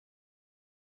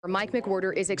Mike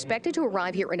McWhorter is expected to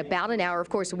arrive here in about an hour. Of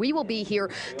course, we will be here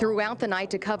throughout the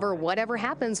night to cover whatever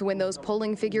happens when those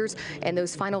polling figures and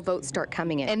those final votes start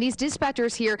coming in. And these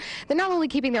dispatchers here, they're not only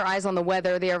keeping their eyes on the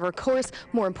weather, they are, of course,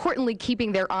 more importantly,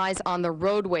 keeping their eyes on the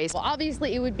roadways. Well,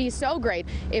 obviously, it would be so great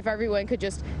if everyone could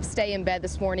just stay in bed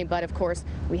this morning, but of course,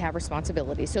 we have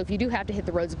responsibilities. So if you do have to hit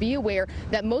the roads, be aware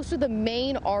that most of the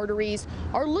main arteries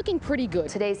are looking pretty good.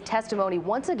 Today's testimony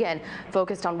once again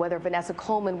focused on whether Vanessa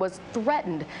Coleman was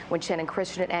threatened when Shannon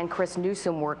Christian and Chris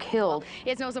Newsom were killed.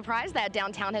 It's no surprise that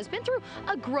downtown has been through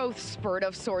a growth spurt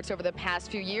of sorts over the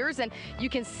past few years, and you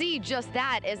can see just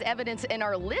that as evidence in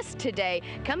our list today.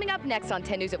 Coming up next on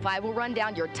 10 News at 5, we'll run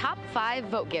down your top 5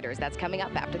 vote getters. That's coming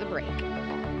up after the break.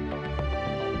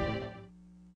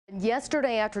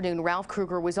 Yesterday afternoon, Ralph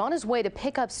Kruger was on his way to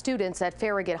pick up students at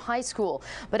Farragut High School,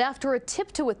 but after a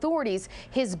tip to authorities,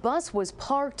 his bus was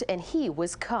parked and he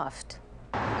was cuffed.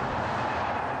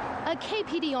 A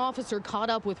KPD officer caught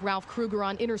up with Ralph Kruger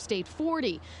on Interstate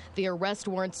 40. The arrest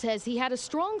warrant says he had a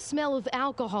strong smell of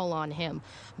alcohol on him,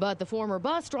 but the former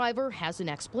bus driver has an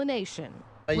explanation.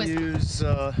 I use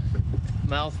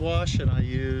mouthwash, and I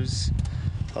use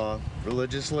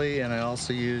religiously, and I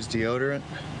also use deodorant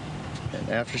and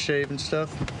aftershave and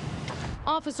stuff.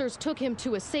 Officers took him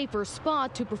to a safer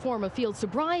spot to perform a field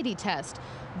sobriety test.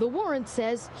 The warrant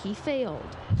says he failed.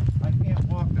 I can't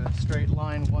walk a straight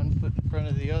line 1 foot in front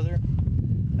of the other.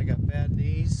 I got bad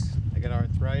knees. I got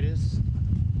arthritis.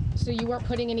 So you weren't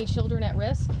putting any children at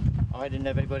risk? I didn't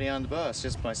have anybody on the bus,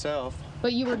 just myself.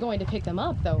 But you were going to pick them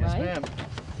up, though, Yes, right? ma'am.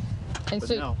 And but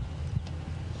so no.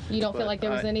 You don't feel like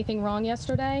there was anything wrong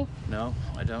yesterday? No,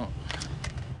 I don't.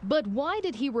 But why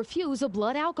did he refuse a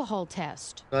blood alcohol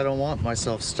test? I don't want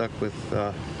myself stuck with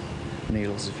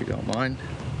needles, if you don't mind.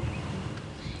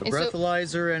 A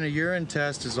breathalyzer and a urine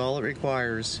test is all it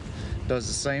requires. Does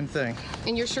the same thing.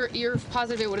 And you're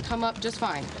positive it would have come up just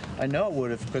fine? I know it would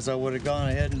have, because I would have gone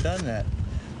ahead and done that.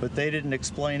 But they didn't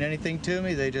explain anything to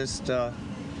me. They just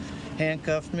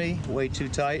handcuffed me way too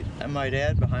tight, I might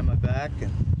add, behind my back.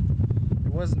 And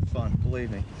it wasn't fun,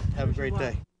 believe me. Have a great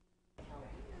day.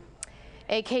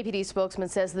 A KPD spokesman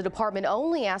says the department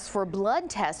only asked for blood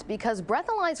tests because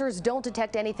breathalyzers don't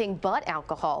detect anything but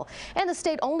alcohol, and the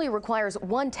state only requires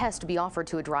 1 test to be offered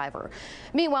to a driver.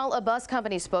 Meanwhile, a bus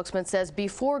company spokesman says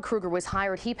before Kruger was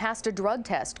hired, he passed a drug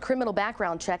test, criminal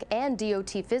background check, and DOT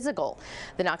physical.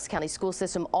 The Knox County school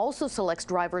system also selects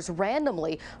drivers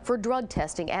randomly for drug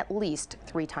testing at least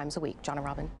 3 times a week. John and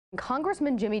Robin.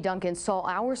 Congressman Jimmy Duncan saw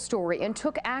our story and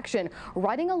took action,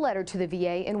 writing a letter to the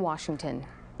VA in Washington.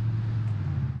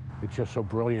 It's just so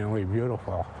brilliantly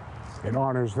beautiful. It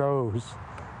honors those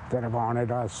that have honored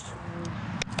us.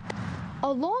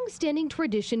 A long-standing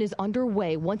tradition is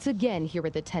underway once again here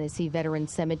at the Tennessee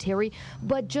Veterans Cemetery,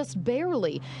 but just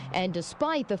barely. And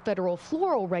despite the federal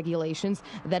floral regulations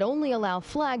that only allow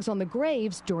flags on the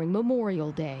graves during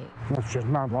Memorial Day. It's just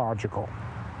not logical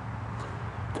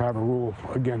to have a rule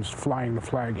against flying the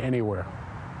flag anywhere,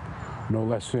 no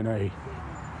less in a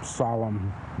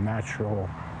solemn, natural,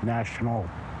 national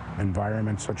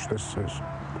environment such this is,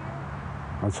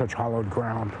 on such hallowed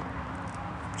ground.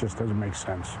 It just doesn't make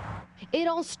sense. It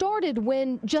all started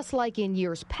when, just like in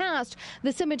years past,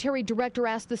 the cemetery director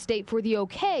asked the state for the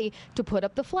okay to put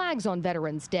up the flags on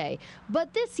Veterans Day.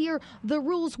 But this year, the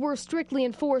rules were strictly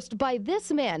enforced by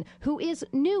this man, who is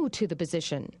new to the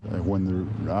position.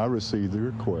 When I received the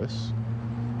requests,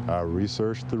 I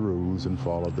researched the rules and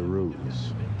followed the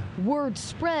rules. Word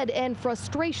spread and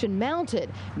frustration mounted,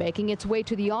 making its way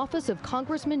to the office of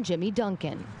Congressman Jimmy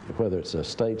Duncan. Whether it's a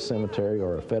state cemetery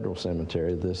or a federal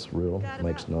cemetery, this rule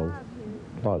makes no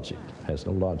logic, has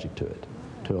no logic to it.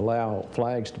 To allow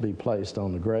flags to be placed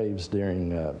on the graves during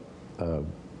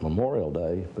Memorial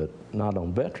Day, but not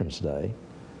on Veterans Day,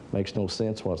 makes no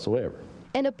sense whatsoever.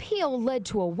 An appeal led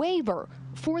to a waiver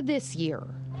for this year.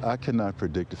 I cannot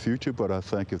predict the future, but I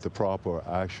think if the proper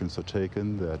actions are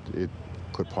taken, that it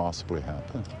could possibly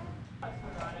happen.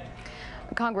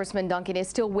 Congressman Duncan is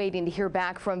still waiting to hear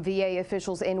back from VA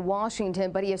officials in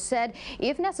Washington, but he has said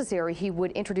if necessary, he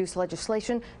would introduce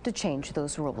legislation to change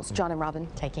those rules. John and Robin.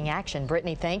 Taking action.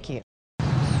 Brittany, thank you.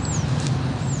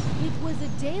 It was a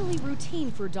daily routine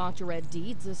for Dr. Ed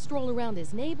Deeds, a stroll around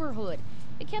his neighborhood.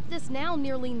 It kept this now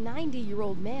nearly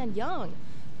 90-year-old man young.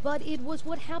 But it was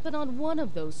what happened on one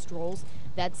of those strolls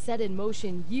that set in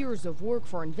motion years of work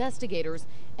for investigators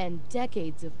and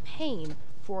decades of pain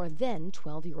for a then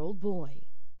 12-year-old boy.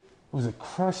 It was a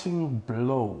crushing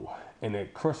blow, and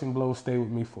that crushing blow stayed with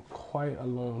me for quite a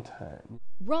long time.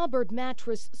 Robert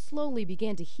Mattress slowly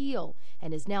began to heal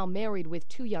and is now married with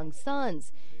 2 young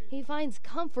sons. He finds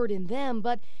comfort in them,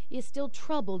 but is still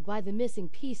troubled by the missing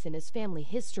piece in his family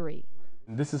history.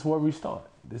 This is where we start.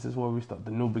 This is where we start,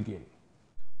 the new beginning.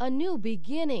 A new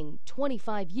beginning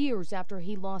 25 years after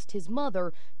he lost his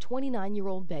mother,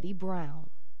 29-year-old Betty Brown.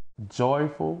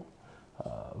 Joyful,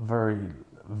 very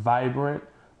vibrant.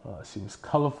 She was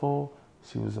colorful.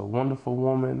 She was a wonderful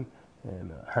woman,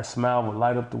 and her smile would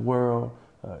light up the world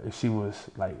if she was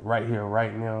like right here,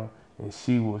 right now. And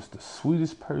she was the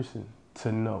sweetest person to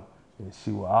know, and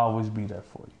she will always be there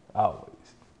for you,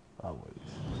 always, always.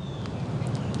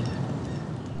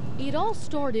 It all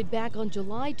started back on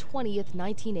July 20th,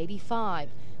 1985,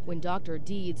 when Dr.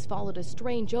 Deeds followed a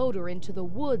strange odor into the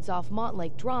woods off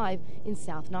Montlake Drive in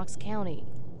South Knox County.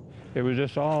 It was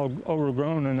just all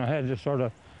overgrown, and I had to sort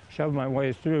of shove my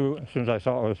way through. As soon as I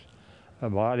saw it was a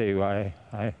body,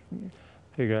 I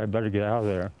figured I'd better get out of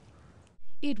there.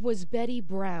 It was Betty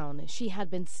Brown. She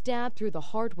had been stabbed through the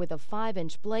heart with a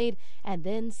 5-inch blade and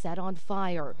then set on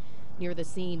fire. Near the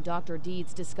scene, Dr.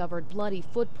 Deeds discovered bloody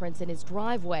footprints in his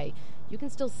driveway. You can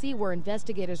still see where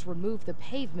investigators removed the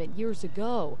pavement years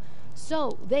ago.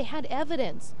 So they had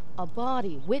evidence, a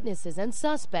body, witnesses, and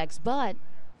suspects, but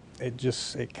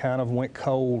it kind of went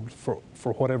cold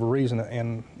for whatever reason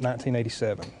in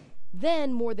 1987.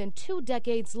 Then, more than 2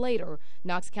 decades later,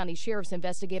 Knox County Sheriff's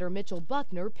investigator Mitchell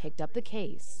Buckner picked up the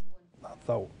case. I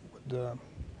thought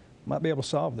might be able to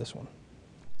solve this one.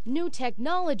 New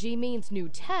technology means new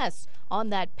tests on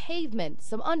that pavement,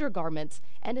 some undergarments,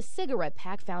 and a cigarette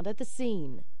pack found at the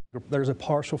scene. There's a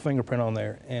partial fingerprint on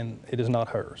there, and it is not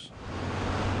hers.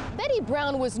 Betty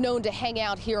Brown was known to hang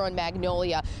out here on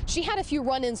Magnolia. She had a few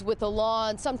run-ins with the law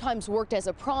and sometimes worked as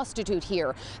a prostitute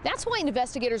here. That's why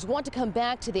investigators want to come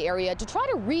back to the area to try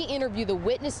to re-interview the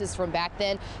witnesses from back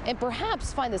then and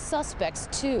perhaps find the suspects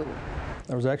too.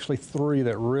 There was actually 3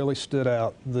 that really stood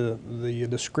out. The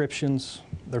descriptions,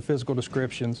 their physical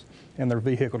descriptions, and their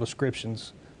vehicle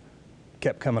descriptions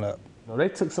kept coming up. You know, they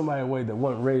took somebody away that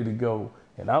wasn't ready to go,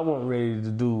 and I wasn't ready to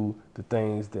do the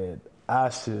things that I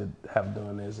should have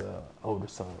done as an older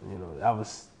son. You know, I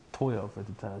was 12 at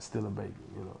the time, still a baby,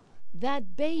 you know.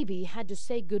 That baby had to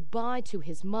say goodbye to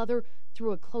his mother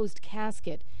through a closed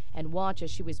casket and watch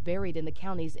as she was buried in the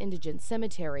county's indigent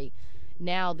cemetery.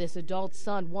 Now this adult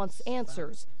son wants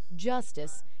answers,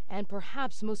 justice, and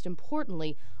perhaps most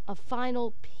importantly, a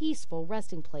final peaceful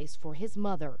resting place for his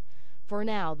mother. For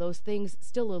now, those things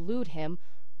still elude him,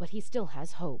 but he still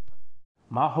has hope.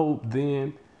 My hope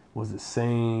then was the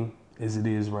same as it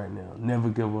is right now. Never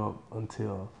give up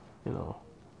until,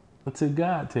 until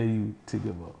God tell you to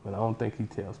give up. And I don't think he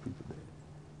tells people that.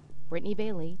 Brittany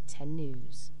Bailey, 10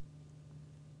 News.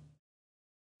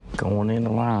 Going in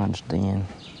the lion's den.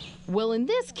 Well, in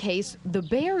this case, the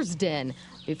bear's den.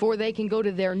 Before they can go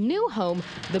to their new home,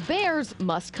 the bears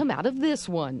must come out of this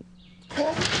one.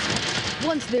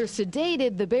 Once they're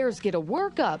sedated, the bears get a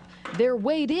workup. They're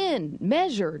weighed in,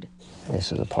 measured.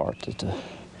 This is the part that the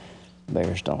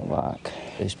bears don't like,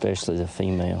 especially the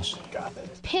females.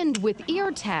 Pinned with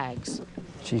ear tags.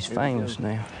 She's famous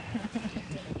now.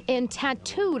 And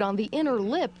tattooed on the inner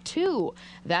lip, too.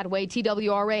 That way,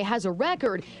 TWRA has a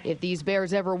record if these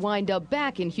bears ever wind up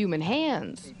back in human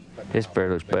hands. This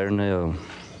bear looks better than the other.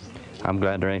 I'm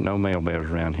glad there ain't no male bears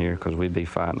around here because we'd be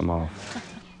fighting them off.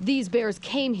 These bears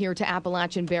came here to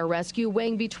Appalachian Bear Rescue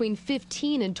weighing between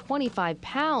 15 and 25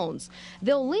 pounds.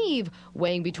 They'll leave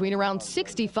weighing between around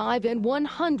 65 and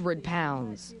 100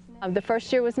 pounds. The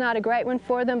first year was not a great one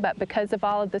for them, but because of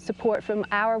all of the support from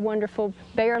our wonderful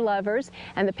bear lovers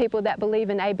and the people that believe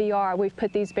in ABR, we've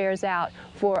put these bears out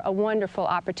for a wonderful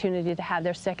opportunity to have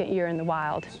their second year in the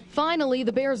wild. Finally,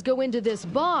 the bears go into this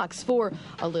box for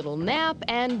a little nap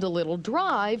and a little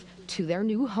drive to their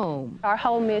new home. Our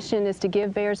whole mission is to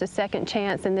give bears a second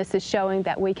chance, and this is showing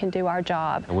that we can do our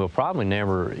job. We'll probably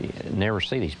never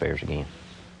see these bears again.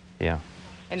 Yeah.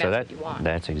 And that's what you want.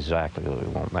 That's exactly what we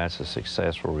want. That's a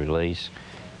successful release.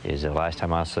 Is the last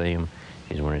time I see him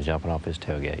is when he's jumping off his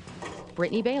tailgate.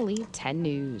 Brittany Bailey, 10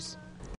 News.